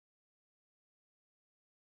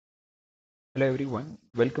Hello everyone,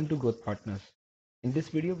 welcome to Growth Partners. In this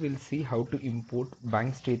video, we'll see how to import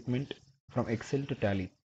bank statement from Excel to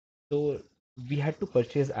Tally. So we had to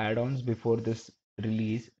purchase add-ons before this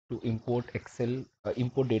release to import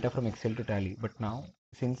data from Excel to Tally. But now,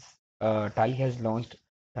 since Tally has launched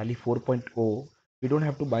Tally 4.0, we don't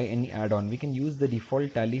have to buy any add-on. We can use the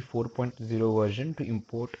default Tally 4.0 version to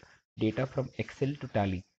import data from Excel to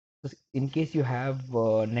Tally. So in case you have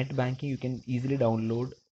net banking, you can easily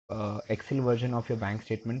download Excel version of your bank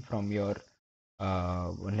statement from your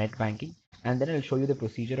net banking, and then I'll show you the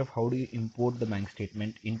procedure of how do you import the bank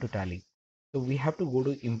statement into Tally. So we have to go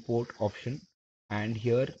to import option, and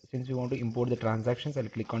here since we want to import the transactions, I'll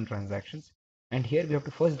click on transactions, and here we have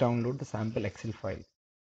to first download the sample Excel file.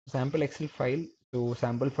 Sample Excel file, so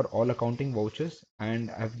sample for all accounting vouchers,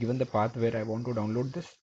 and I've given the path where I want to download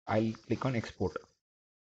this. I'll click on export.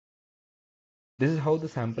 This is how the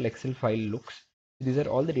sample Excel file looks. These are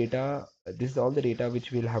all the data. This is all the data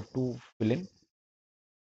which we'll have to fill in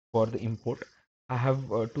for the import. I have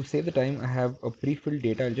to save the time. I have a pre-filled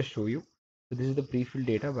data. I'll just show you. So this is the pre-filled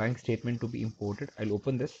data bank statement to be imported. I'll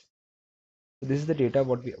open this. So this is the data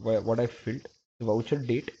what I filled. The voucher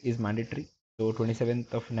date is mandatory. So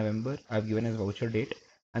 27th of November I've given as voucher date,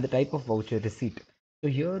 and the type of voucher receipt. So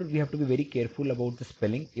here we have to be very careful about the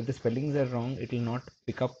spelling. If the spellings are wrong, it will not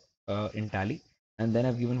pick up in Tally. And then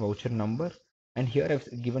I've given voucher number, and here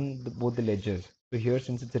I've given both the ledgers. So here,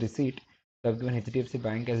 since it's a receipt, so I've given HDFC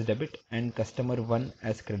Bank as debit and customer 1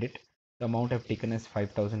 as credit. The amount I've taken as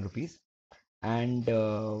 5,000 rupees, and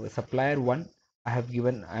supplier 1 I have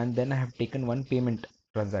given, and then I have taken one payment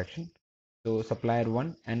transaction. So supplier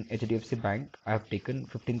 1 and HDFC Bank, I have taken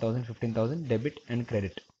 15,000 debit and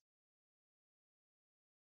credit.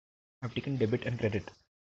 I've taken debit and credit.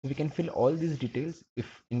 So we can fill all these details if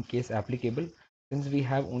in case applicable. Since we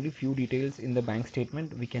have only few details in the bank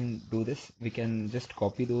statement, we can do this. We can just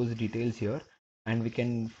copy those details here and we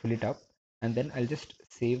can fill it up. And then I'll just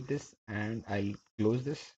save this and I'll close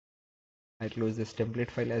this. I'll close this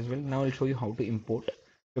template file as well. Now I'll show you how to import.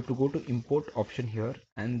 You have to go to import option here,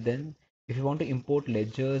 and then if you want to import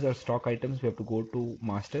ledgers or stock items, we have to go to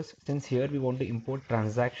masters. Since here we want to import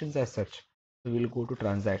transactions as such, so we'll go to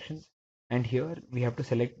transactions, and here we have to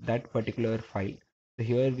select that particular file. So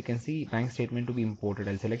here we can see bank statement to be imported.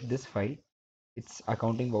 I'll select this file. Its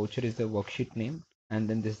accounting voucher is the worksheet name, and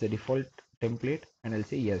then this is the default template, and I'll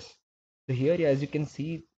say yes. So here, as you can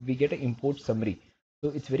see, we get an import summary. So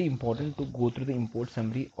it's very important to go through the import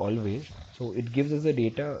summary always. So it gives us a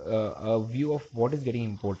a view of what is getting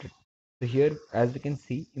imported. So here, as we can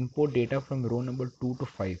see, import data from row number 2 to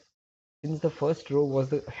 5. Since the first row was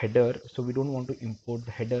the header, so we don't want to import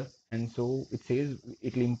the header, and so it says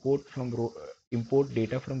it will import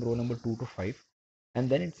data from row number 2 to 5, and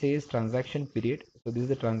then it says transaction period. So this is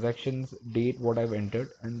the transactions date what I've entered,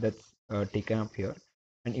 and that's taken up here,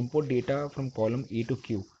 and import data from column A to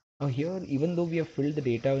Q. Now here, even though we have filled the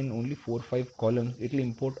data in only 4 or 5 columns, it will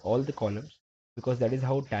import all the columns because that is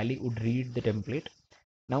how Tally would read the template.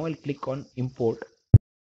 Now I'll click on import,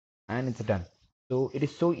 and it's done. So it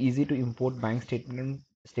is so easy to import bank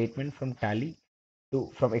statement from Tally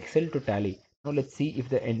to from Excel to Tally. Now let's see if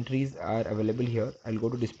the entries are available here. I'll go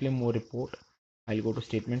to display more report. I'll go to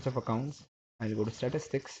statements of accounts. I'll go to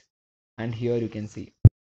statistics, and here you can see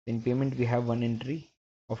in payment we have one entry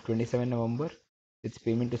of 27 November. It's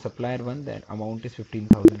payment to supplier 1. The amount is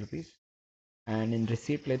 15,000 rupees. And in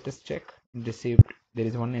receipt, let us check. In receipt there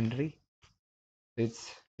is one entry.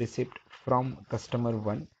 It's receipt from customer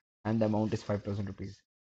 1, and the amount is 5,000 rupees.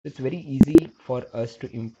 It's very easy for us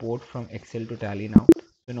to import from Excel to Tally now.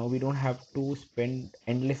 So now we don't have to spend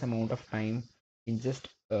endless amount of time in just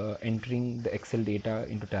entering the Excel data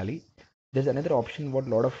into Tally. There's another option what a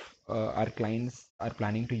lot of our clients are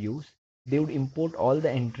planning to use. They would import all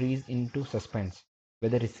the entries into Suspense,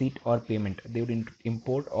 whether receipt or payment. They would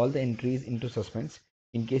import all the entries into Suspense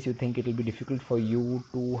in case you think it will be difficult for you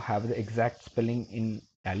to have the exact spelling in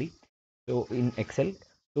Tally, so in Excel.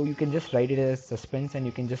 So you can just write it as Suspense and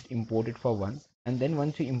you can just import it for once, and then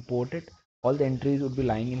once you import it, all the entries would be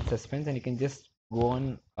lying in Suspense, and you can just go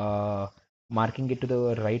on marking it to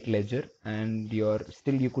the right ledger, and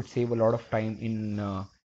you could save a lot of time in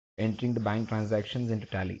entering the bank transactions into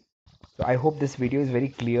Tally. So I hope this video is very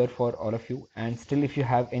clear for all of you, and still if you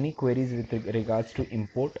have any queries with regards to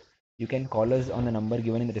import, you can call us on the number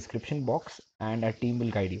given in the description box, and our team will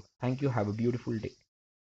guide you. Thank you. Have a beautiful day.